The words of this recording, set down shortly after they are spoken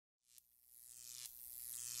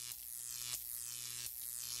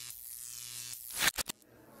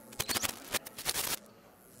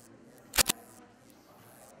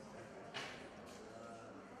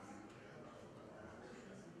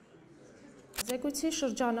Զեկույցի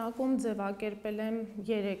շրջանակում ձևակերպել եմ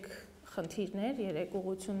 3 խնդիրներ, 3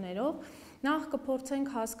 ուղղություններով։ Նախ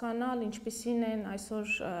կփորձենք հասկանալ ինչպիսին են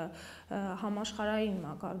այսօր համաշխարհային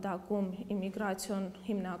մակարդակում իմիգրացիոն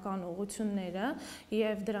հիմնական ուղղությունները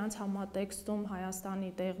եւ դրանց համատեքստում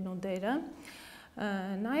Հայաստանի տեղն ու դերը։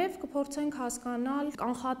 Նաև կփորձենք հասկանալ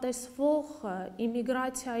կանխատեսվող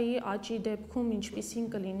իմիգրացիայի աճի դեպքում ինչպիսին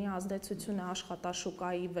կլինի ազդեցությունը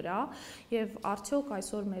աշխատաշուկայի վրա եւ արդյոք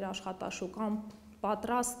այսօր մեր աշխատաշուկան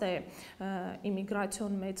պատրաստ է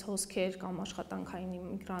իմիգրացիոն մեծ հոսքեր կամ աշխատանքային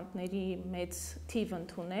իմիգրանտների մեծ թիվ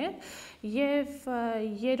ընդունել եւ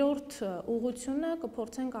երրորդ ուղղությունը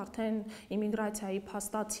կփորձենք արդեն իմիգրացիայի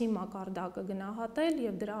փաստացի մակարդակը գնահատել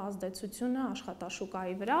եւ դրա ազդեցությունը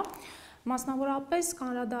աշխատաշուկայի վրա։ Մասնավորապես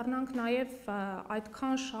կանդրադառնանք նաև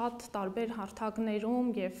այդքան շատ տարբեր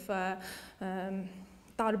հարթակներում եւ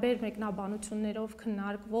տարբեր մեկնաբանություններով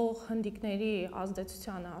քննարկվող հնդիկների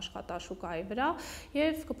ազդեցությանը աշխատաշուկայի վրա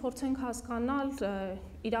եւ կփորձենք հասկանալ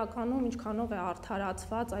իրականում ինչքանով է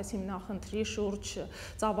արդարացված այս հիմնախնդրի շուրջ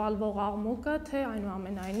ծավալվող աղմուկը, թե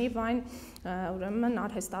այնուամենայնիվ այն ուրեմն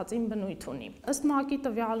արհեստածին բնույթ ունի։ Ըստ ՄԱԿ-ի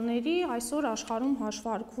տվյալների այսօր աշխարհում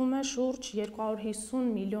հաշվարկվում է շուրջ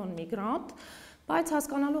 250 միլիոն միգրանտ, բայց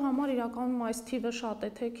հասկանալու համար իրականում այս թիվը շատ է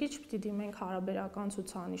թե քիչ, պիտի դիմենք հարաբերական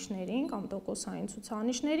ցուցանիշներին կամ տոկոսային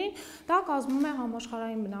ցուցանիշներին, դա կազմում է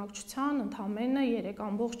համաշխարհային բնակչության ընդամենը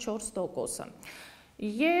 3.4%-ը։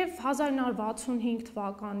 Եվ 1965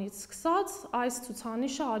 թվականից սկսած այս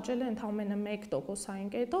ցուցանիշը աճել է ընդամենը 1%-ային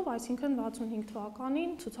կետով, այսինքն 65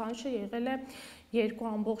 թվականին ցուցանիշը եղել է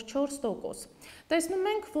 2.4%։ Տեսնում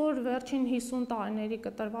ենք, որ վերջին 50 տարիների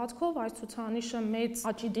կտրվածքով այս ցուցանիշը մեծ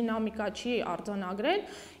աճի դինամիկա չի արձանագրել,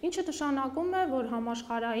 ինչը նշանակում է, որ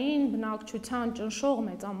համաշխարհային բնակչության ճնշող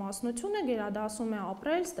մեծամասնությունը գերադասում է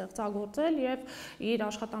ապրել, ստեղծագործել եւ իր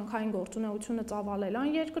աշխատանքային գործունեությունը ծավալել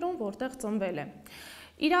այն երկրում, որտեղ ծնվել է։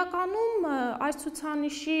 Իրականում այս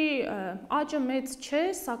ցուցանիշի աճը մեծ չէ,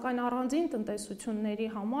 սակայն առանձին տնտեսությունների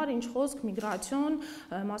համար ինչ խոսք միգրացիոն,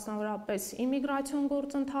 մասնավորապես իմիգրացիոն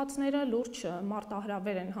գործընթացները լուրջ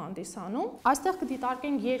մարտահրավեր են հանդիսանում։ Այստեղ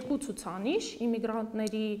կդիտարկենք երկու ցուցանիշ՝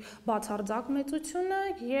 իմիգրանտների բացարձակ մեծությունը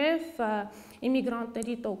եւ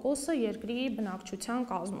իմիգրանտների տոկոսը երկրի բնակչության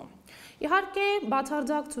կազմում։ Իհարկե,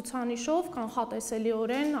 բացարձակ ցուցանիշով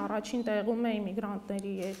կանխատեսելիորեն առաջին տեղում է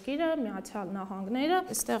իմիգրանտների երկիրը, Միացյալ Նահանգները։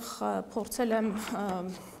 Այստեղ փորձել եմ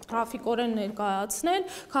գրաֆիկորեն ներկայացնել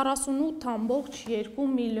 48.2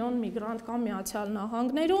 միլիոն միգրանտ կա Միացյալ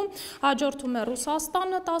Նահանգներում, հաջորդում է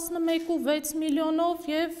Ռուսաստանը 11.6 միլիոնով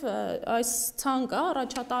եւ այս ցանկը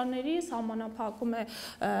առաջատարների սահմանափակում է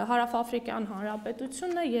Հարավաֆրիկյան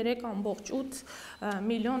Հանրապետությունը 3.8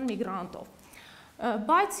 միլիոն միգրանտով։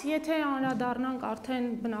 Բայց եթե անդրադառնանք արդեն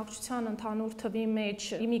բնակչության ընդհանուր թվի մեջ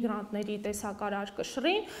իմիգրանտների տեսակարար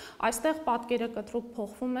կշռին, այստեղ պատկերը կտրուկ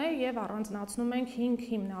փոխվում է եւ առանձնացնում ենք 5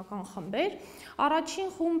 հիմնական խմբեր։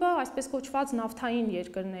 Առաջին խումբը այսպես կոչված նավթային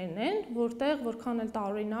երկրներն են, որտեղ որքան էլ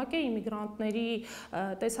տարօրինակ է իմիգրանտների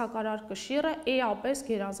տեսակարար կշիռը էապես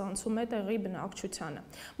գերազանցում է տեղի բնակչությանը։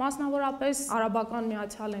 Մասնավորապես Արաբական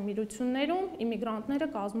Միացյալ Էմիրություններում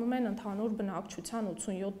իմիգրանտները կազմում են ընդհանուր բնակչության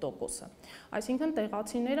 87%-ը, այսինքն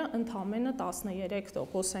տեղացիները ընդամենը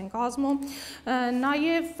 13% են կազմում,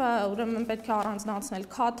 նաև ուրեմն պետք է առանձնացնել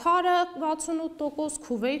Քաթարը 68%,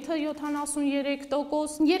 Քուվեյթը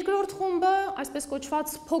 73%, երկրորդ խումբը այսպես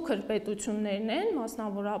կոչված փոքր պետություններն են,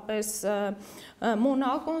 մասնավորապես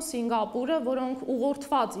Մոնակոն, Սինգապուրը, որոնք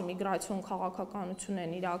ուղղորդված իմիգրացիոն քաղաքականություն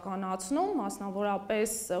են իրականացնում,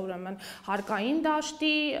 մասնավորապես ուրեմն հարկային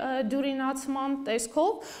դաշտի դյուրինացման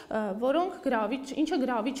տեսքով, ինչը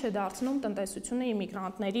գրավիչ է դարձնում տնտեսությունը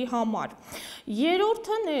իմիգրանտների համար։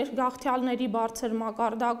 Երրորդը ներգաղթյալների բարձր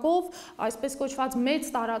մակարդակով, այսպես կոչված մեծ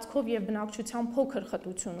տարածքով եւ բնակչության փոքր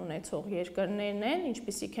խտություն ունեցող երկրներն են,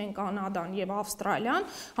 ինչպիսիք են Կանադան եւ Ավստրալիան,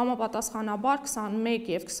 համապատասխանաբար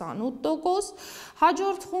 21 եւ 28%։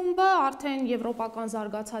 Հաջորդ խումբը արդեն եվրոպական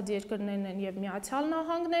զարգացած երկրներն են եւ Միացյալ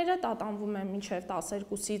Նահանգները, տատանվում է մինչեւ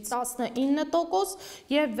 12-ից 19%,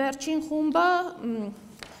 եւ վերջին խումբը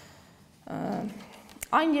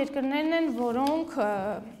այն երկրներն են, որոնք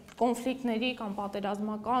կոնֆլիկտների կամ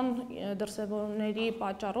պատերազմական դրսևորումների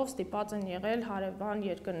պատճառով ստիպված են եղել հարևան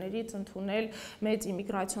երկրներից ընդունել մեծ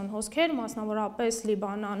իմիգրացիոն հոսքեր, մասնավորապես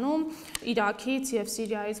Լիբանանում, Իրաքից եւ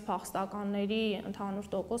Սիրիայից փախստականների ընդհանուր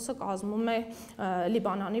տոկոսը կազմում է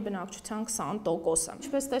Լիբանանի բնակչության 20%-ը։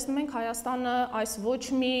 Ինչպես տեսնում ենք, Հայաստանը այս ոչ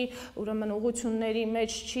մի ուրեմն ուղղությունների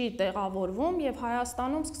մեջ չի տեղավորվում եւ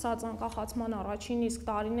Հայաստանում սկսած անկախացման առաջին իսկ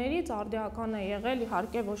տարիներից արդիական է եղել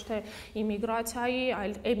իհարկե ոչ թե իմիգրացիայի,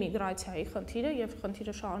 այլ իմիգրացիայի խնդիրը եւ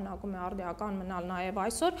խնդիրը շարունակում է արդիական մնալ նաեւ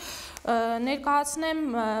այսօր, ներկայացնեմ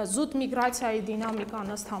զուտ միգրացիայի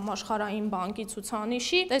դինամիկան ըստ համաշխարհային բանկի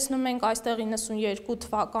ցուցանիշի։ Տեսնում ենք այստեղ 92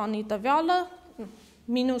 թվականի տվյալը,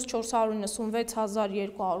 մինուս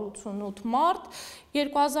 496,288 մարդ,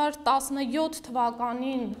 2017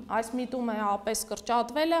 թվականին այս միտումը ապես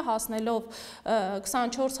կրճատվել է, հասնելով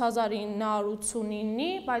 24,989-ի,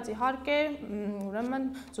 բայց իհարկե ուրեմն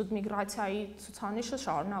զուտ միգրացիայի ցուցանիշը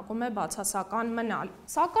շարունակում է բացասական մնալ։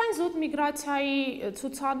 Սակայն զուտ միգրացիայի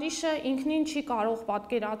ցուցանիշը ինքնին չի կարող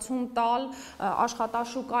պատկերացում տալ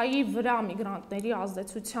աշխատաշուկայի վրա միգրանտների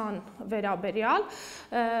ազդեցության վերաբերյալ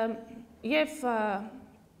եւ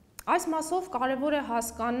այս մասով կարևոր է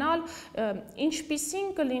հասկանալ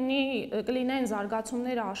ինչպիսին կլինեն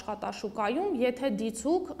զարգացումները աշխատաշուկայում, եթե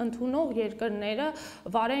դիցուկ ընդունող երկրները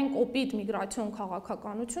վարեն կոպիտ միգրացիոն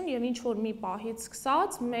քաղաքականություն եւ ինչ որ մի պահից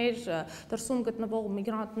սկսած մեր դրսում գտնվող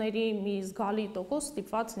միգրանտների մի զգալի տոկոս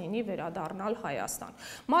ստիպված լինի վերադառնալ Հայաստան։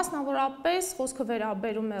 Մասնավորապես խոսքը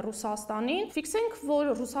վերաբերում է Ռուսաստանին։ Ֆիքսենք,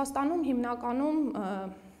 որ Ռուսաստանում հիմնականում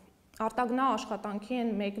արտագնա աշխատանքի են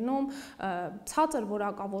մեկնում ցածր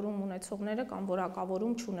որակավորում ունեցողները կամ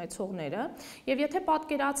որակավորում չունեցողները, եւ եթե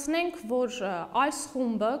պատկերացնենք, որ այս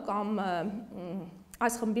խումբը կամ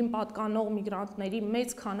այս խմբին պատկանող միգրանտների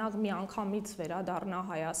մեծ քանակ միանգամից վերադառնա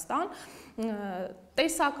Հայաստան,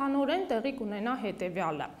 տեսականորեն տեղի կունենա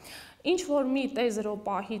հետեւյալը. ինչ որ մի տեզրո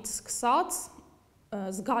պահից սկսած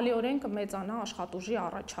զգալիորեն կմեծանա աշխատուժի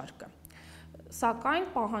առաջարկը, սակայն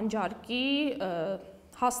պահանջարկի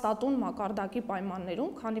հաստատուն մակարդակի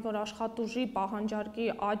պայմաններում, քանի որ աշխատուժի պահանջարկի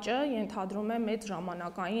աճը ենթադրում է մեծ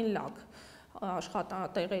ժամանակային լаг,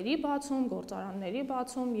 աշխատատեղերի բացում, գործարանների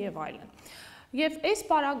բացում եւ այլն։ Եվ այս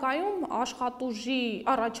պարագայում աշխատուժի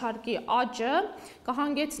առաջարկի աճը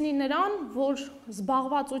կհանգեցնի նրան, որ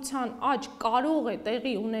զբաղվածության աճ կարող է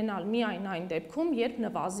տեղի ունենալ միայն այն դեպքում, երբ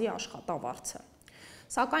նվազի աշխատավարձը։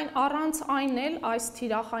 Սակայն առանց այն էլ այս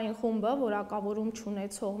թիրախային խումբը որակավորում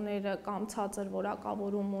չունեցողները կամ ցածր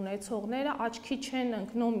որակավորում ունեցողները աչքի չեն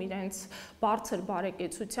ընկնում իրենց բարձր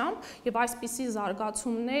բարեկեցությամբ եւ այսպիսի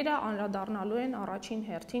զարգացումները անդրադառնալու են առաջին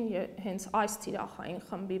հերթին հենց այս թիրախային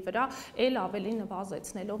խմբի վրա, ել ավելի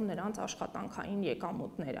նվազեցնելով նրանց աշխատանքային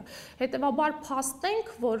եկամուտները։ Հետևաբար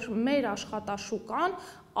փաստենք, որ մեր աշխատաշուկան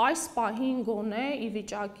այս պահին գոնե ի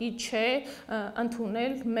վիճակի չէ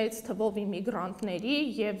ընդունել մեծ թվով իմիգրանտների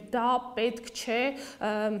եւ դա պետք չէ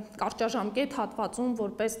կարճաժամկետ հատվածում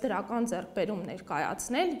որպես դրական ձեռքբերում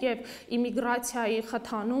ներկայացնել եւ իմիգրացիայի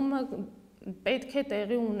խթանումը պետք է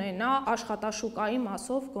տեղի ունենա աշխատաշուկայի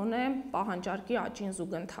մասով գոնե պահանջարկի աճին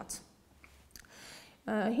զուգընթաց։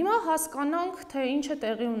 Հիմա հասկանանք, թե ինչ է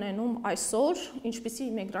տեղի ունենում այսօր, ինչպիսի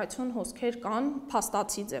իմիգրացիոն հոսքեր կան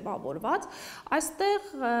փաստացի ձևավորված։ Այստեղ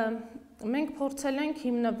մենք փորձել ենք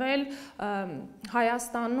հիմնվել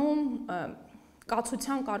Հայաստանում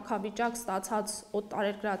կացության կարգավիճակ ստացած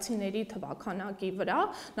օտարերկրացիների թվաքանակի վրա,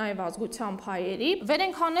 նաև ազգությամբ հայերի, վեր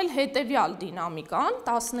ենք հանել հետևյալ դինամիկան,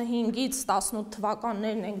 15-ից 18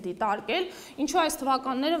 թվականներն ենք դիտարկել, ինչու այս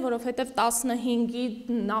թվականները, որովհետև 15-ի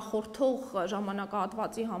նախորդող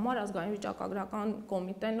ժամանակահատվածի համար ազգային վիճակագրական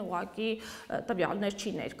կոմիտեն ուղղակի տվյալներ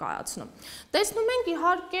չի ներկայացնում։ Տեսնում ենք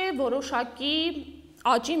իհարկե որոշակի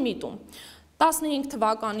աճի միտում։ 15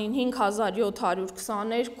 թվականին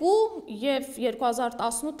 5722 եւ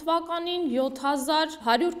 2018 թվականին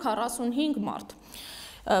 7145 մարդ,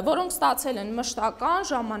 որոնք ստացել են մշտական,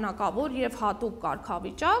 ժամանակավոր եւ հատուկ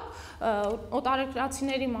կարգավիճակ,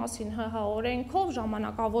 օտարերկրացիների մասին ՀՀ օրենքով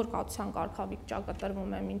ժամանակավոր կացության կարգավիճակը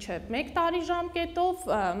տրվում է մինչեւ 1 տարի ժամկետով,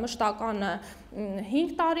 մշտականը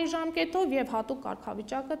 5 տարի ժամկետով եւ հատուկ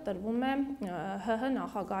կարգավիճակը տրվում է ՀՀ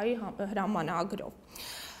նախագահի հրամանագրով։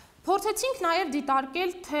 Փորձեցինք նաև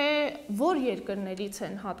դիտարկել, թե որ երկրներից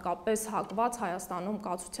են հատկապես հակված Հայաստանում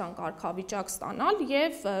կացության կարգավիճակ ստանալ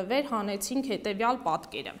եւ վեր հանեցինք հետեւյալ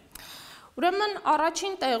պատկերը։ Ուրեմն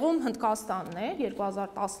առաջին տեղում Հնդկաստանն է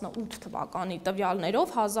 2018 թվականի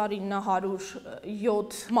տվյալներով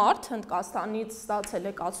 1907 մարդ Հնդկաստանից ստացել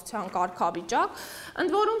է կացության կարգավիճակ,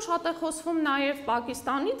 ընդ որում շատ է խոսվում նաև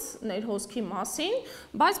Պակիստանից ներհոսքի մասին,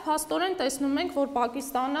 բայց փաստորեն տեսնում ենք, որ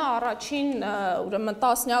Պակիստանը առաջին ուրեմն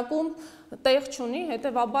տասնյակում տեղ չունի,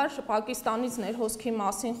 հետևաբար Պակիստանից ներհոսքի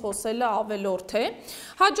մասին խոսելը ավելորդ է։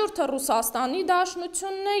 Հաջորդը Ռուսաստանի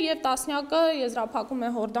Դաշնությունն է եւ տասնյակը եզրափակում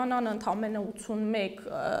է Հորդանան ընդամենը 81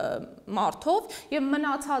 մարդով եւ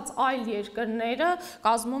մնացած այլ երկրները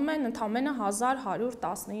կազմում են ընդամենը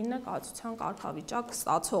 1119 կացության կարգավիճակ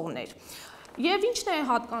ստացողներ։ Եվ ինչն է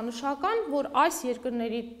հատկանշական, որ այս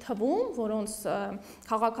երկրների թվում, որոնց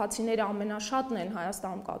քաղաքացիները ամենաշատն են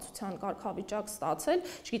Հայաստանում կացության կարգավիճակ ստացել,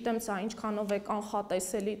 չգիտեմ սա ինչքանով է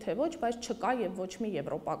կանխատեսելի թե ոչ, բայց չկա եւ ոչ մի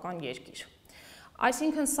եվրոպական երկիր։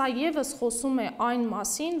 Այսինքն սա եւս խոսում է այն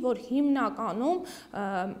մասին, որ հիմնականում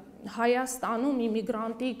Հայաստանում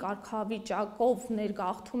իմիգրանտի կարգավիճակով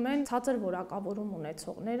ներգաղթում են ցածր որակավորում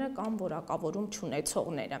ունեցողները կամ որակավորում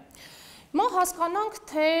չունեցողները։ Հիմա հասկանանք,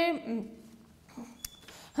 թե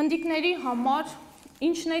հնդիկների համար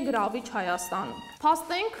ինչն է գրավիչ Հայաստանում։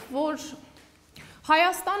 Փաստենք, որ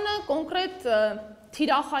Հայաստանը կոնկրետ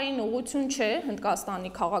թիրախային ուղղություն չէ Հնդկաստանի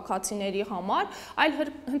քաղաքացիների համար, այլ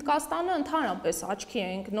Հնդկաստանը ընդհանրապես աչքի է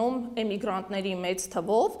ընկնում էմիգրանտների մեծ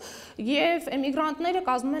թվով, եւ էմիգրանտները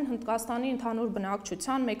կազմում են Հնդկաստանի ընդհանուր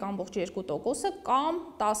բնակչության 1.2%-ը կամ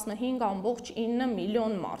 15.9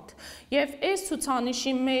 միլիոն մարդ։ Եվ այս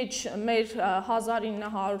ցուցանիշի մեջ մեր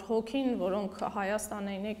 1900 հոգին, որոնք Հայաստան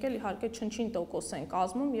են եկել, իհարկե չնչին տոկոս են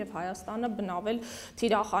կազմում եւ Հայաստանը բնավել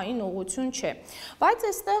թիրախային ուղղություն չէ։ Բայց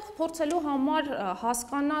այստեղ փորձելու համար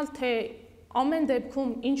հասկանալ, թե ամեն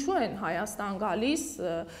դեպքում ինչու են Հայաստան գալիս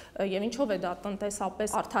եւ ինչով է դա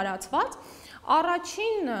տնտեսապես արդարացված,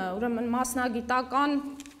 առաջին ուրեմն մասնագիտական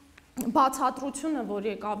բացատրությունը, որ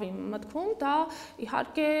եկավ իմ մտքում, դա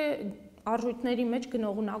իհարկե արժույթների մեջ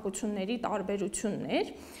գնողունակությունների տարբերությունն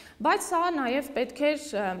էր, բայց սա նաեւ պետք էր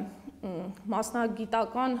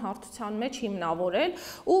մասնագիտական հարթության մեջ հիմնավորել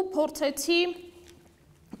ու փորձեցի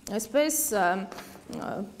այսպես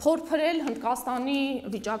փորփրել Հնդկաստանի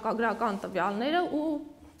վիճակագրական տվյալները ու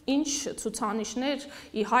ինչ ցուցանիշներ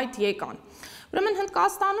ի հայտ եկան։ Ուրեմն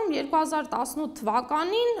Հնդկաստանում 2018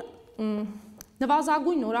 թվականին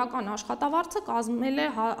նվազագույն օրական աշխատավարձը կազմել է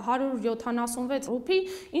 176 ռուպի,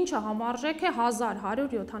 ինչը համարժեք է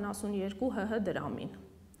 1172 ՀՀ դրամին։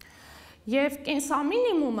 Եվ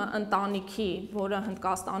կենսամինիմումը ընտանիքի, որը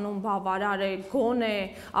Հնդկաստանում բավարար է գոնե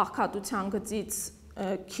աղքատության գծից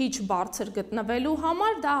քիչ բարձր գտնվելու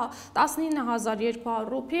համար, դա 19200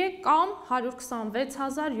 ռուպի է կամ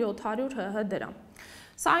 126700 ՀՀ դրամ։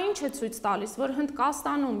 Սա ինչ է ցույց տալիս, որ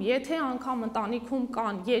Հնդկաստանում, եթե անգամ ընտանիքում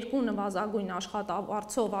կան երկու նվազագույն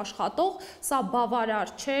աշխատավարձով աշխատող, սա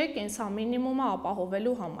բավարար չէ կենսամինիմումը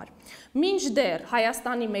ապահովելու համար։ Մինչդեռ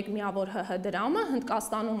Հայաստանի մեկ միավոր ՀՀ դրամը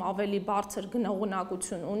Հնդկաստանում ավելի բարձր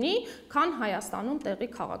գնողունակություն ունի, քան Հայաստանում տեղի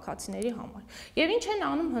քաղաքացիների համար։ Եվ ինչ են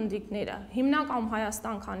անում հնդիկները։ Հիմնականում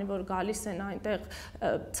Հայաստան, քանի որ գալիս են այնտեղ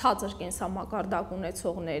ցածր կենսամակարդակ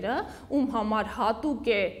ունեցողները, ում համար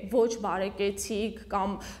հատուկ է ոչ բարեկեցիկ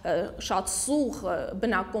կամ շատ սուղ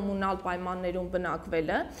բնակոմունալ պայմաններում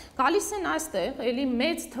բնակվելը, գալիս են այստեղ, էլի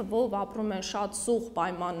մեծ թվով ապրում են շատ սուղ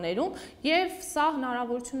պայմաններում եւ սա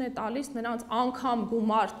հնարավորություն է տալիս նրանց անգամ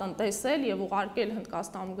գումար տնտեսել եւ ուղարկել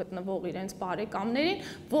Հնդկաստանում գտնվող իրենց բարեկամներին,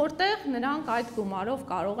 որտեղ նրանք այդ գումարով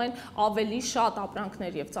կարող են ավելի շատ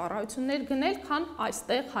ապրանքներ եւ ծառայություններ գնել, քան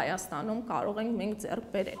այստեղ Հայաստանում կարող ենք մենք ձեռք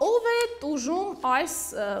բերել։ Ով է տուժում այս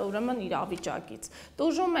ուրեմն իրավիճակից։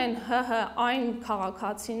 Տուժում են ՀՀ այն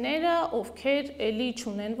քաղաքացիները, ովքեր էլի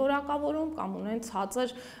չունեն որակավորում կամ ունեն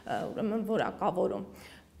ցածր ուրեմն որակավորում։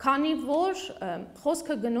 Քանի որ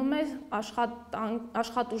խոսքը գնում է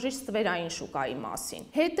աշխատուժի ստվերային շուկայի մասին։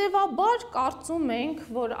 Հետևաբար կարծում ենք,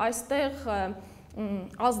 որ այստեղ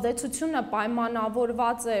ազդեցությունը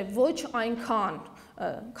պայմանավորված է ոչ այնքան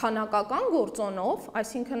քանակական գործոնով,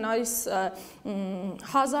 այսինքն այս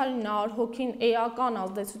 1900 հոգին էական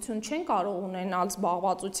ազդեցություն չեն կարող ունենալ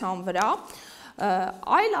զբաղվածության վրա,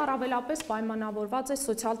 այլ առավելապես պայմանավորված է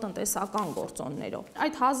սոցիալ-տնտեսական գործոններով։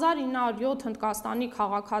 Այդ 1907 Հնդկաստանի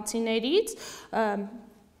քաղաքացիներից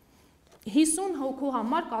 50 հոգու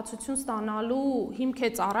համար կացություն ստանալու հիմք է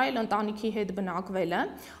ծառայել ընտանիքի հետ բնակվելը,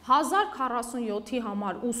 1047-ի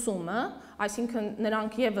համար ուսումը, այսինքն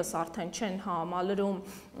նրանք եւս արդեն չեն համալրում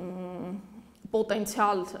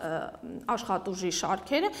պոտենցիալ աշխատուժի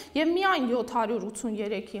շարքերը եւ միայն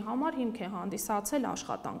 783-ի համար հիմք է հանդիսացել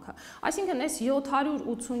աշխատանքը։ Այսինքն այս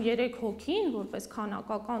 783 հոգին, որպես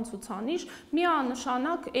քանակական ցուցանիշ,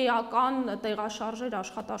 միանշանակ էական տեղաշարժեր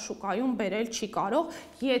աշխատաշուկայում բերել չի կարող,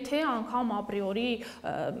 եթե անգամ ապրիորի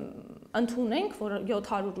ընդունենք, որ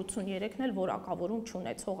 783-ն էլ որակավորում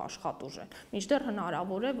չունեցող աշխատուժ են։ Մինչդեռ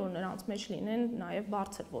հնարավոր է, որ նրանց մեջ լինեն նաեւ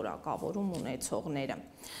բարձր որակավորում ունեցողները։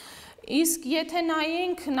 Իսկ եթե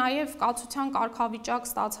նայենք նաև կացության կարգավիճակ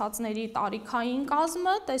ստացածների տարիքային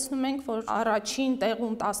կազմը, տեսնում ենք, որ առաջին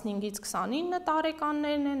տեղում 15-ից 29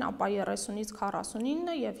 տարեկաններն են, ապա 30-ից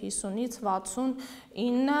 49 եւ 50-ից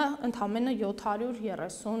 69 ընդամենը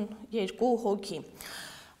 732 հոգի։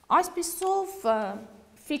 Այսպիսով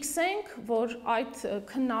ֆիքսենք, որ այդ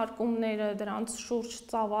քննարկումները, դրանց շուրջ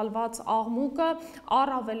ծավալված աղմուկը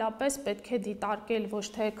առավելապես պետք է դիտարկել ոչ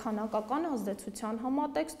թե քանակական ազդեցության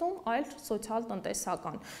համատեքստում, այլ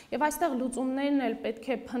սոցիալ-տնտեսական։ Եվ այստեղ լուծումներն էլ պետք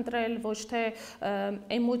է փնտրել ոչ թե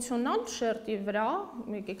էմոցիոնալ շերտի վրա,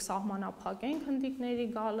 եկեք սահմանափակենք հնդիկների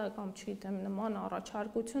գալը կամ չգիտեմ նման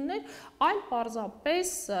առաջարկություններ, այլ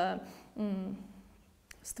պարզապես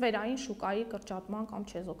ստվերային շուկայի կրճատման կամ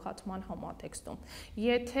չեզոքացման համատեքստում։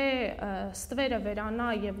 Եթե ստվերը վերանա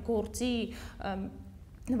եւ գործի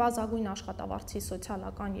նվազագույն աշխատավարձի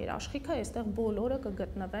սոցիալական երաշխիքը, այստեղ բոլորը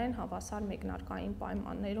կգտնվեն հավասար մեկնարկային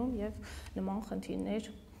պայմաններում եւ նման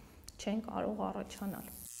խնդիրներ չեն կարող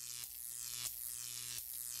առաջանալ։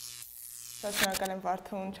 Շնորհակալ եմ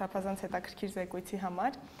Վարդուհուն չափազանց հետաքրքիր զեկույցի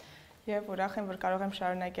համար եւ ուրախ եմ, որ կարող եմ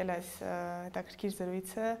շարունակել այս հետաքրքիր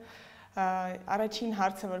զրույցը։ Առաջին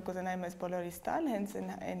հարցը, որ կուզենայի մեզ բոլորիս տալ, հենց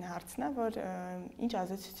այն հարցն է, որ ինչ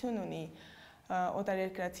ազդեցություն ունի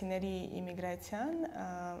օտարերկրացիների իմիգրացիան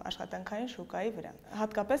աշխատանքային շուկայի վրա։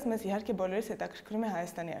 Հատկապես մեզ իհարկե բոլորիս հետաքրքրում է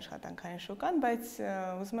Հայաստանի աշխատանքային շուկան, բայց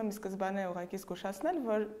ուզում եմ ի սկզբանե ուղղակի զգուշացնել,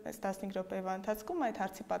 որ այս 15 րոպեվա ընթացքում այդ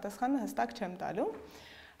հարցի պատասխանը հստակ չեմ տալու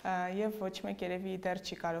եւ ոչ մեկ երևի դեռ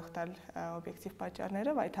չի կարող տալ օբյեկտիվ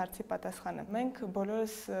պատճառներով այդ հարցի պատասխանը։ Մենք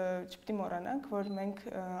բոլորս չպետք է մոռանանք, որ մենք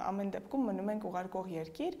ամեն դեպքում մնում ենք ուղարկող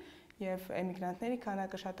երկիր եւ էմիգրանտների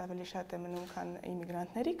քանակը շատ ավելի շատ է մնում, քան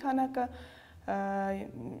իմիգրանտների քանակը։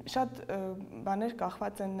 Շատ բաներ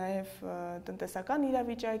կախված են նաեւ տնտեսական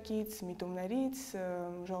իրավիճակից, միտումներից,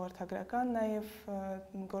 ժողովրդագրական նաեւ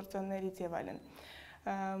գործոններից եւ այլն։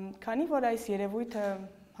 Քանի որ այս երևույթը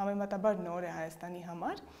համեմատաբար նոր է Հայաստանի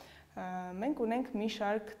համար, մենք ունենք մի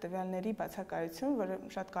շարք տվյալների բացակայություն, որը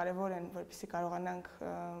շատ կարևոր են, որպեսզի կարողանանք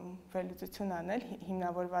վերլուծություն անել,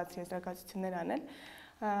 հիմնավորված եզրակացություններ անել,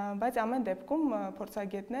 բայց ամեն դեպքում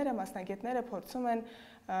փորձագետները, մասնագետները փորձում են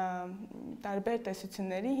տարբեր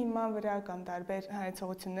տեսությունների հիման վրա կամ տարբեր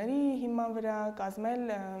հայեցողությունների հիման վրա կազմել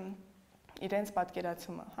իրենց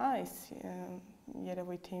պատկերացումը, այս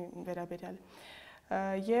երևույթի վերաբերյալ։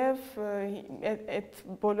 Եվ այդ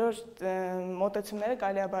բոլոր մոտեցումները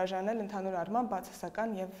կարելի է բաժանել ընդհանուր առմամբ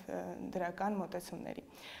բացասական եւ դրական մոտեցումների։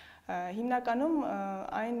 Հիմնականում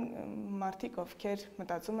այն մարդիկ, ովքեր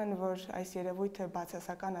մտածում են, որ այս երևույթը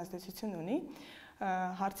բացասական ազդեցություն ունի,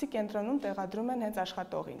 հարցի կենտրոնում տեղադրում են հենց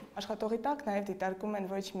աշխատողին։ Աշխատողի տակ նաեւ դիտարկում են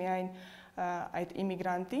ոչ միայն այդ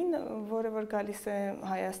իմիգրանտին, որը որ գալիս է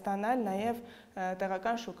Հայաստան, այլ նաեւ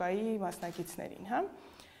տեղական շուկայի մասնակիցներին, հա։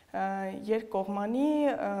 Երկկողմանի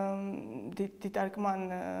դիտարկման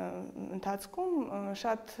ընթացքում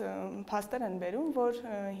շատ փաստեր են բերում, որ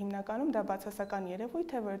հիմնականում դա բացասական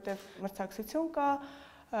երևույթ է, որովհետև մրցակցություն կա,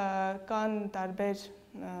 կան տարբեր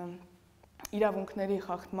իրավունքների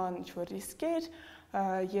խախտման ինչ-որ ռիսկեր,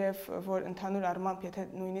 եւ որ ընդհանուր առմամբ եթե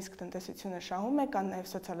նույնիսկ տնտեսությունը շահում է, կան նաեւ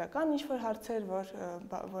սոցիալական ինչ-որ հարցեր,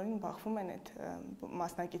 որին բախվում են այդ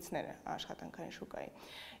մասնակիցները աշխատանքային շուկայի։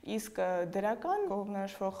 Իսկ դրական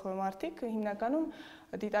կողմնորոշվող մարդիկ հիմնականում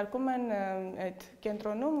դիտարկում են այդ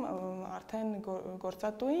կենտրոնում արդեն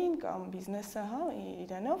գործատուին կամ բիզնեսը, հա,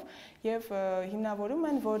 իրենով եւ հիմնավորում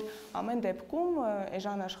են, որ ամեն դեպքում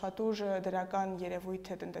էժան աշխատուժը դրական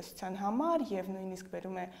երևույթ է տնտեսության համար եւ նույնիսկ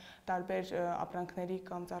բերում է տարբեր ապրանքների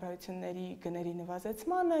կամ ծառայությունների գների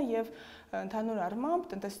նվազեցմանը եւ ընդհանուր առմամբ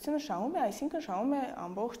տնտեսությունը շահում է, այսինքն շահում է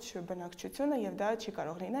ամբողջ բնակչությունը եւ դա չի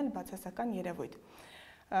կարող լինել բացասական երևույթ։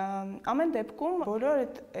 Ամեն դեպքում բոլոր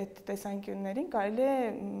այդ տեսանկյուններին կարելի է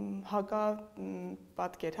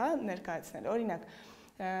հակապատկեր, հա, ներկայացնել։ Օրինակ,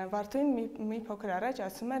 Վարդուհին մի փոքր առաջ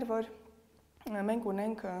ասում էր, որ մենք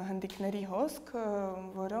ունենք հնդիկների հոսք,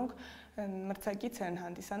 որոնք մրցակից են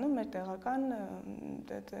հանդիսանում մեր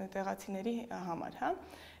տեղացիների համար, հա,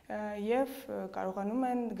 եւ կարողանում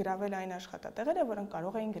են գրավել այն աշխատատեղերը, որոնք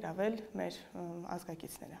կարող էին գրավել մեր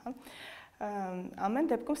ազգակիցները, հա։ Ամեն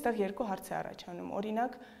դեպքում ստեղ երկու հարց է առաջանում։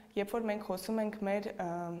 Օրինակ, երբ որ մենք խոսում ենք մեր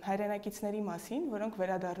հայրենակիցների մասին, որոնք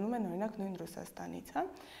վերադառնում են օրինակ նույն Ռուսաստանից, հա,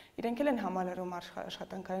 իրենք էլ են համալրում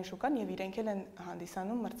աշխատանքային շուկան եւ իրենք էլ են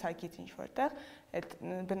հանդիսանում մրցակից ինչ-որտեղ այդ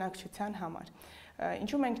բնակչության համար։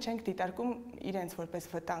 Ինչու մենք չենք դիտարկում իրենց որպես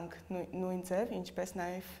վտանգ նույն ձև, ինչպես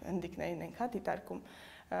նաեւ հնդիկներին ենք, հա, դիտարկում։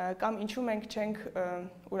 Կամ ինչու մենք չենք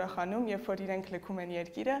ուրախանում, երբ որ իրենք լքում են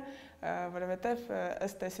երկիրը, որովհետև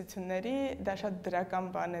ըստ տեսությունների դա շատ դրական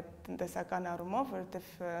բան է տնտեսական առումով, որովհետև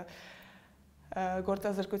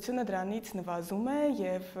գործազրկությունը դրանից նվազում է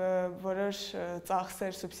եւ որոշ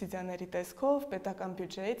ծախսեր սուբսիդիաների տեսքով պետական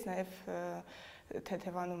բյուջեից նաեւ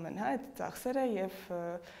թեթևանում են, հա, այդ ծախսերը եւ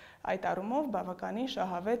այդ առումով բավականին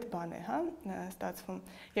շահավետ բան է, հա, ստացվում։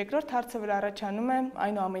 Երկրորդ հարցը, որ առաջանում է,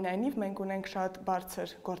 այնուամենայնիվ մենք ունենք շատ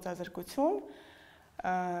բարձր գործազրկություն,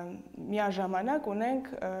 միաժամանակ ունենք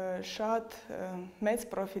շատ մեծ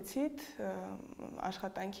պրոֆիցիտ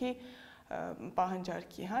աշխատանքի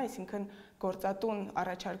պահանջարկի, հա, այսինքն գործատուն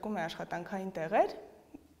առաջարկում է աշխատանքային տեղեր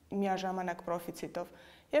միաժամանակ պրոֆիցիտով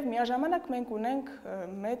եւ միաժամանակ մենք ունենք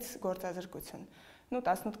մեծ գործազրկություն։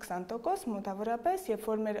 18-20% մոտավորապես, երբ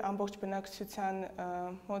որ մեր ամբողջ բնակչության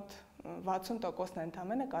մոտ 60%-ն է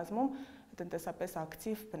ընդամենը կազմում տնտեսապես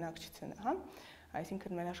ակտիվ բնակչությունը, հա։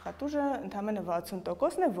 Այսինքն մեր աշխատուժը ընդամենը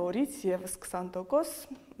 60%-ն է, որից եւս 20%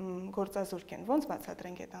 գործազուրկ են։ Ոնց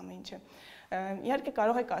բացատրենք այդ ամեն ինչը։ Իհարկե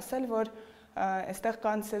կարող եք ասել, որ այստեղ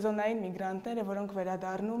կան սեզոնային միգրանտները, որոնք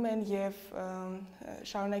վերադառնում են եւ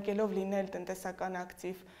շարունակելով լինել տնտեսական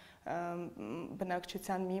ակտիվ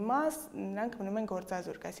բնակչության մի մաս, նրանք մնում են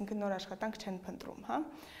գործազուրկ, այսինքն նոր աշխատանք չեն փնտրում, հա։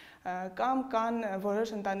 Կամ կան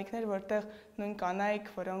որոշ ընտանիքներ, որտեղ նույն կանայք,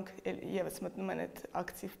 որոնք եւս մտնում են այդ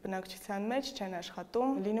ակտիվ բնակչության մեջ, չեն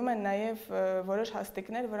աշխատում։ Լինում են նաեւ որոշ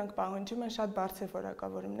հաստիկներ, որոնք պահանջում են շատ բարձր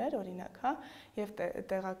որակավորումներ, օրինակ, հա, եւ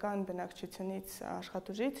տեղական բնակչությունից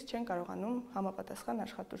աշխատուժից չեն կարողանում համապատասխան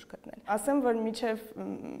աշխատուժ գտնել։ Ասեմ, որ մինչեւ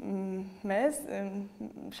մեզ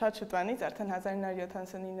շատ շուտվանից, արդեն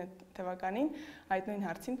 1979 թվականին այդ նույն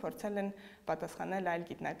հարցին փորձել են պատասխանել այլ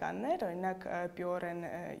գիտնականներ, օրինակ Պյորեն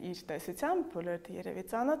իր տեսությամբ, բոլորդ երևի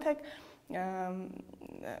ծանոթ եք,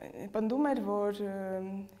 պնդում էր, որ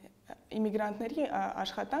իմիգրանտների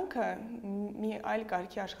աշխատանքը մի այլ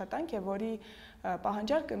կարգի աշխատանք է, որի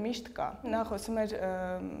պահանջարկը միշտ կա։ Նա խոսում էր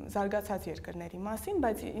զարգացած երկրների մասին,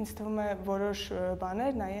 բայց ինձ թվում է որոշ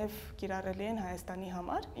բաներ նաև կիրառելի են Հայաստանի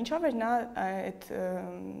համար։ Ինչով էր նա այդ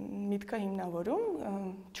միտքը հիմնավորում,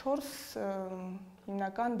 4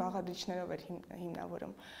 հիմնական բաղադրիչներով էր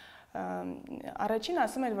հիմնավորում։ Առաջին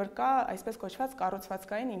ասում էր, որ կա այսպես կոչված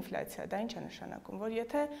կառուցվածքային ինֆլյացիա, դա ինչ է նշանակում, որ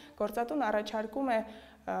եթե գործատուն առաջարկում է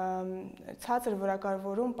ցածր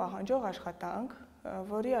որակավորում պահանջող աշխատանք,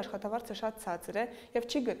 որի աշխատավարձը շատ ցածր է եւ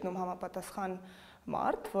չի գտնում համապատասխան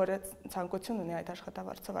մարդ, որը ցանկություն ունի այդ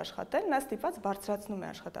աշխատավարձով աշխատել, նա ստիպված բարձրացնում է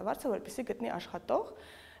աշխատավարձը, որպեսզի գտնի աշխատող,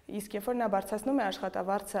 իսկ երբ որ նա բարձրացնում է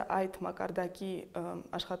աշխատավարձը այդ մակարդակի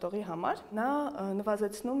աշխատողի համար, նա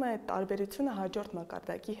նվազեցնում է տարբերությունը հաջորդ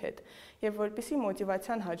մակարդակի հետ եւ որպեսզի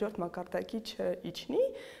մոտիվացիան հաջորդ մակարդակի չիջնի,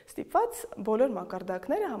 ստիպված բոլոր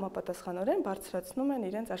մակարդակները համապատասխանորեն բարձրացնում են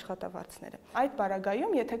իրենց աշխատավարձները։ Այդ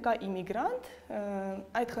պարագայում, եթե կա իմիգրանտ,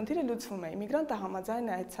 այդ խնդիրը լուծվում է։ Իմիգրանտը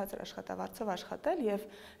համաձայն է այդ ցածր աշխատավարձով աշխատել եւ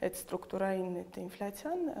այդ ստրուկտուրային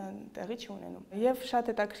ինֆլյացիան տեղի չի ունենում։ Եվ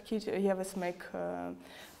շատ հետաքրքիր եւս մեկ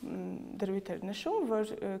դրույթ էր նշում,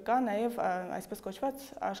 որ կա նաև այսպես կոչված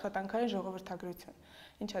աշխատանքային ժողովրդագրություն։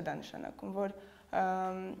 Ինչ է դա նշանակում, որ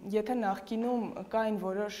եթե նախկինում կային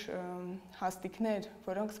որոշ հաստիկներ,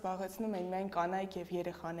 որոնք զբաղեցնում էին միայն կանայք եւ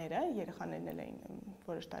երեխաներն էլ էին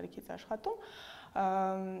որոշ տարիքից աշխատում,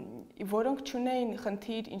 որոնք չունեին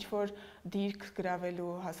խնդիր ինչ-որ դիրք գրավելու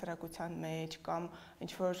հասարակության մեջ կամ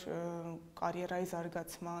ինչ-որ կարիերայի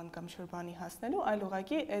զարգացման կամ ինչ-որ բանի հասնելու, այլ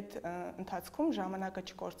ուղղակի այդ ընթացքում ժամանակը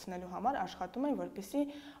չկորցնելու համար աշխատում են, որպեսզի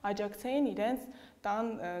աջակցեին իրենց տան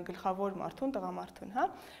գլխավոր մարդուն, տղամարդուն, հա։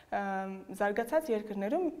 Զարգացած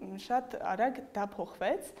երկրներում շատ արագ դա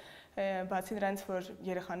փոխվեց, բացի դրանից, որ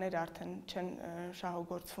երեխաները արդեն չեն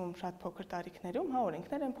շահագործվում շատ փոքր տարիքներում, հա,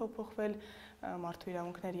 օրենքներ են փոփոխվել, մարդու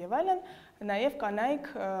իրավունքներ եւ այլն, նաեւ կանայք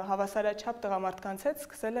հավասարաչափ տղամարդկանց հետ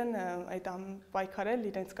սկսել են այդ պայքարել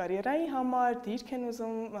իրենց կարիերայի համար, դիրք են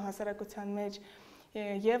ուզում հասարակության մեջ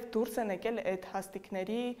եւ դուրս են եկել այդ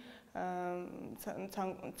հաստիկների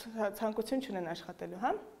ցանկություն չունեն աշխատելու,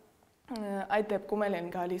 հա։ Այդ դեպքում էլ են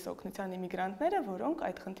գալիս օգնության իմիգրանտները, որոնք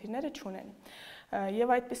այդ խնդիրները չունեն։ Եվ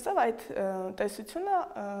այդպիսով այդ տեսությունը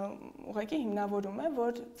ուղղակի հիմնավորում է,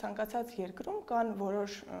 որ ցանկացած երկրում կան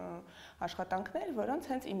որոշ աշխատանքներ, որոնց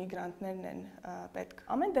հենց իմիգրանտներն են պետք։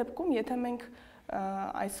 Ամեն դեպքում, եթե մենք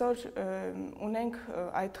այսօր ունենք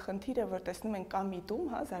այդ խնդիրը, որ տեսնում ենք կա միտում,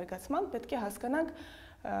 հա, զարգացման, պետք է հասկանանք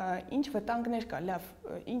ինչ վտանգներ կա, լավ,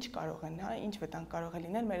 ինչ կարող են, հա, ինչ վտանգ կարող է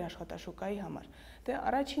լինել մեր աշխատաշուկայի համար։ Դե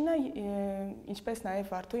առաջինը, ինչպես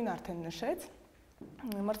նաև Վարդուհին արդեն նշեց,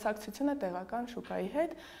 մրցակցությունը տեղական շուկայի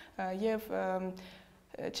հետ եւ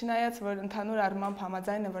չնայած որ ընդհանուր առմամբ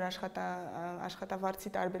համաձայն է, որ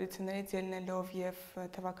աշխատավարձի տարբերություններից ելնելով եւ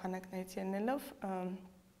թվաքանակներից ելնելով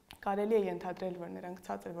կարելի է ենթադրել, որ նրանք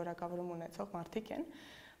ցածր որակավորում ունեցող մարդիկ են,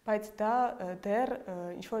 բայց դա դեռ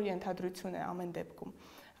ինչ-որ ենթադրություն է ամեն դեպքում։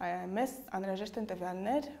 Մեզ անհրաժեշտ են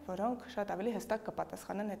տվյալներ, որոնք շատ ավելի հստակ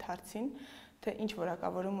կպատասխանեն այդ հարցին, թե ինչ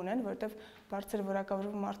որակավորում ունեն, որովհետև բարձր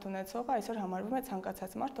որակավորում մարդ ունեցողը այսօր համարվում է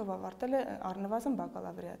ցանկացած մարդ, ով ավարտել է առնվազն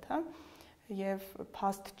բակալավրիատ, հա, եւ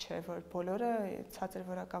փաստ չէ, որ բոլորը ցածր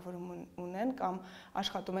որակավորում ունեն կամ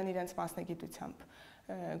աշխատում են իրենց մասնագիտությամբ։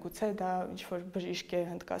 գուցե դա ինչ-որ բժիշկ է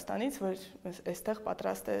Հնդկաստանից, որ այստեղ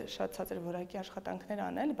պատրաստ է շատ ցածր որակի աշխատանքներ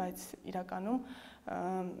անել, բայց իրականում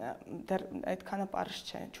դեռ այդքանը պարզ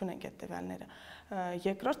չէ, չունենք այդ տվյալները։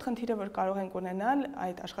 Երկրորդ խնդիրը, որ կարող ենք ունենալ,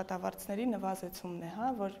 այդ աշխատավարձների նվազեցումն է, հա,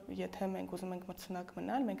 որ եթե մենք ուզում ենք մրցունակ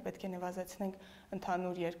մնալ, մենք պետք է նվազեցնենք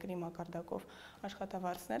ընդհանուր երկրի մակարդակով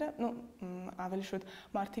աշխատավարձները, ավելի շուտ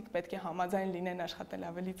մարդիկ պետք է համաձայն լինեն աշխատել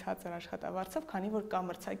ավելի ցածր աշխատավարձով, քանի որ կա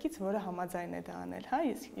մրցակից, որը համաձայն է դա անել, հա,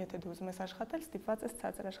 իսկ եթե դու ուզում ես աշխատել, ստիպված ես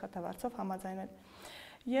ցածր աշխատավարձով համաձայնել։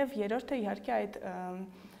 Եվ երրորդը իհարկե այդ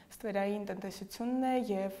ստվերային տնտեսությունն է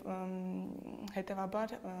եւ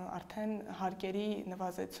հետեւաբար արդեն հարկերի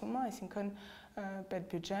նվազեցումը, այսինքն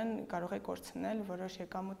պետբյուջեն կարող է կորցնել որոշ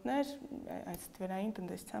եկամուտներ այդ ստվերային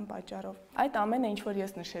տնտեսության պատճառով։ Այդ ամենը, ինչ որ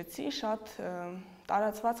ես նշեցի, շատ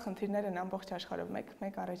տարածված խնդիրներ են ամբողջ աշխարհով,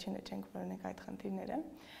 մեկ առաջինը չենք, որ ունենք այդ խնդիրները։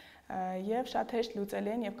 Եվ շատ հեշտ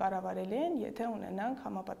լուծելի են եւ կառավարելի են, եթե ունենանք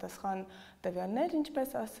համապատասխան տվյալներ,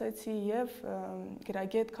 ինչպես ասեցի, եւ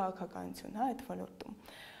գրագետ քաղաքականություն, հա, այդ ոլորտում։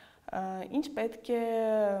 Ինչ պետք է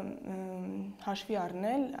հաշվի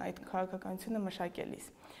առնել այդ քաղաքականությունը մշակելիս։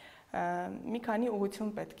 Մի քանի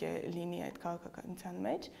ուղղություն պետք է լինի այդ քաղաքականության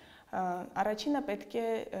մեջ։ Առաջինը պետք է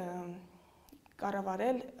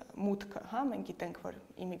կառավարել մուտքը, հա, մենք գիտենք, որ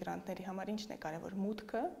իմիգրանտների համար ինչն է կարևոր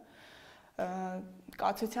մուտքը,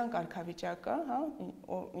 կացության կարգավիճակը, հա,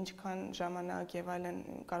 ինչքան ժամանակ եւ այլն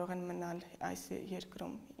կարող են մնալ այս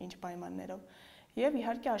երկրում, ինչ պայմաններով, եւ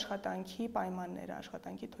իհարկե աշխատանքի պայմանները,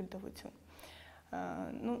 աշխատանքի թույլտվություն։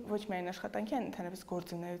 Ոչ միայն աշխատանքի, ընդհանրապես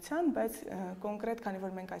գործունեության, բայց կոնկրետ, քանի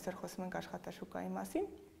որ մենք այսօր խոսում ենք աշխատաշուկայի մասին,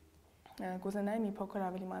 կուզենայի մի փոքր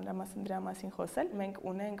ավելի մանրամասն դրա մասին խոսել։ Մենք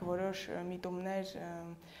ունենք որոշ միտումներ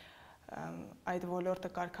այդ ոլորտը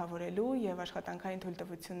կարգավորելու եւ աշխատանքային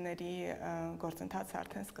թույլտվությունների գործընթացը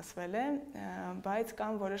արդեն սկսվել է, բայց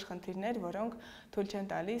կան որոշ խնդիրներ, որոնք թույլ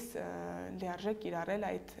չեն տալիս լիարժեք կիրառել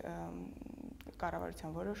այդ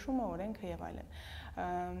կառավարության որոշումը, օրենքը եւ այլն։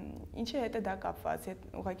 Ինչի հետ է դա կապված,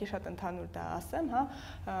 ուղղակի շատ ընդհանուր դա ասեմ, հա,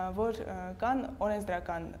 որ կան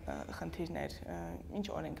օրենսդրական խնդիրներ, ինչ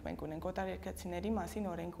օրենք մենք ունենք, օտարերկրացիների մասին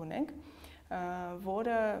օրենք ունենք,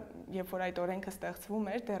 որը երբ որ այդ օրենքը ստեղծվում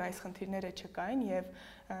էր, դեռ այս խնդիրները չկային եւ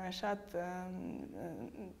շատ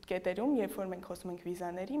կետերում, երբ որ մենք խոսում ենք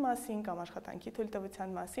վիզաների մասին կամ աշխատանքի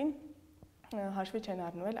թույլտվության մասին, հաշվի չեն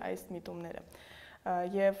առնվել այս միտումները։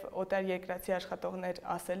 Եվ օտարերկրացի աշխատողներ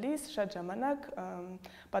ասելիս շատ ժամանակ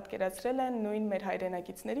պատկերացրել են նույն մեր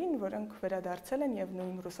հայրենակիցներին, որոնք վերադարձել են եւ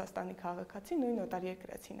նույն Ռուսաստանի քաղաքացի, նույն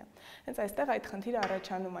օտարերկրացինը։ Հենց այստեղ այդ խնդիրը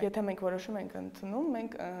առաջանում է։ Եթե մենք որոշում ենք ընդունում,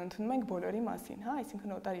 մենք ընդունում ենք բոլորի մասին, հա,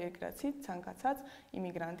 այսինքն օտարերկրացի ցանկացած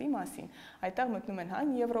իմիգրանտի մասին։ Այդտեղ մտնում են հա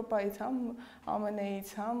Եվրոպայից, համ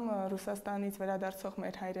ԱՄՆ-ից, համ Ռուսաստանից վերադարձող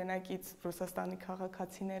մեր հայրենակից Ռուսաստանի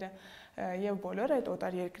քաղաքացիները եւ բոլորը այդ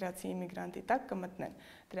օտարերկրացի իմիգրանտի տակ կմտնեն։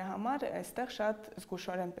 Դրա համար այստեղ շատ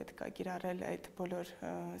զգուշորեն պետք է կիրառել այդ բոլոր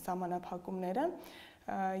սահմանափակումները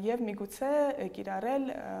եւ միգուցե կիրառել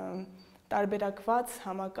տարբերակված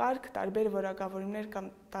համակարգ, տարբեր որակավորումներ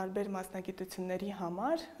կամ տարբեր մասնագիտությունների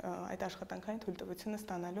համար այդ աշխատանքային թույլտվությունը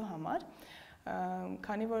ստանալու համար,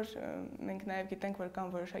 քանի որ մենք նաև գիտենք, որ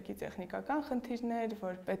կան որոշակի տեխնիկական խնդիրներ,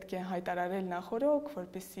 որ պետք է հայտարարել նախօրոք,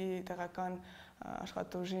 որպեսզի տեղական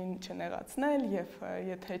աշխատուժին չնեղացնել եւ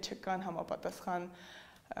եթե չկան համապատասխան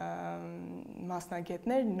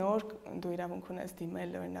մասնագետներ, նոր դու իրավունք ունես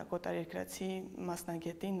դիմել օրինակ օտարերկրացի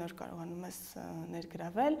մասնագետին, նոր կարողանում ես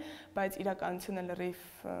ներգրավել, բայց իրականությունը լրիվ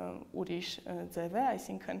ուրիշ ձև է,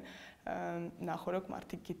 այսինքն նախորոք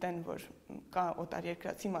մարդիկ գիտեն, որ կա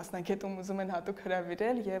օտարերկրացի մասնագետ ում ուզում են հատուկ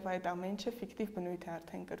հրավիրել եւ այդ ամեն ինչը ֆիկտիվ բնույթ է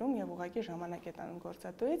արդեն կրում եւ ուղղակի ժամանակ է տանում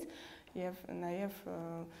գործատուից եւ նաեւ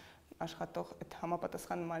աշխատող այդ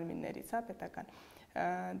համապատասխան մարմիններից, հա, պետական։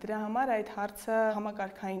 Դրա համար այդ հարցը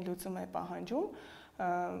համակարգային լուծում է պահանջում,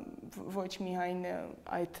 ոչ միայն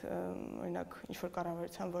այդ օրինակ ինչ-որ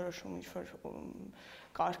կառավարության որոշում, ինչ-որ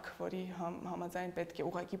կարգ, որի համաձայն պետք է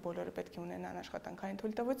ուղղակի բոլորը պետք է ունենան աշխատանքային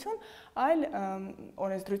թույլտվություն, այլ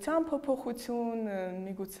օրենսդրության փոփոխություն,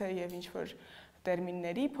 միգուցե եւ ինչ-որ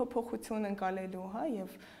տերմինների փոփոխություն ընկալելու, հա,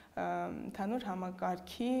 եւ ընդհանուր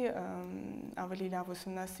համակարգի ավելի լավ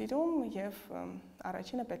ուսումնասիրում եւ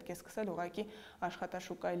առաջինը պետք է սկսել ուղղակի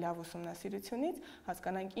աշխատաշուկայի լավ ուսումնասիրությունից,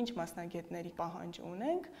 հասկանանք ինչ մասնագետների պահանջ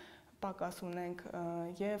ունենք, պակաս ունենք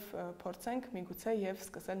եւ փորձենք միգուցե եւ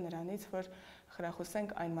սկսել նրանից, որ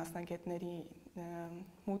խրախուսենք այն մասնագետների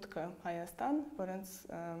մուտքը Հայաստան, որոնց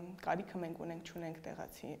կարիքը մենք չունենք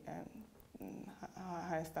տեղացի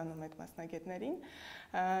Հայաստանում այդ մասնագետներին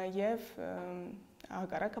եւ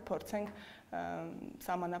հակառակը փորձենք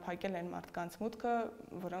սահմանափակել այն մարդկանց մուտքը,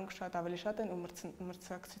 որոնք շատ ավելի շատ են ու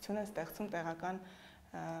մրցակցություն են ստեղծում տեղական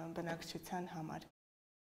բնակչության համար։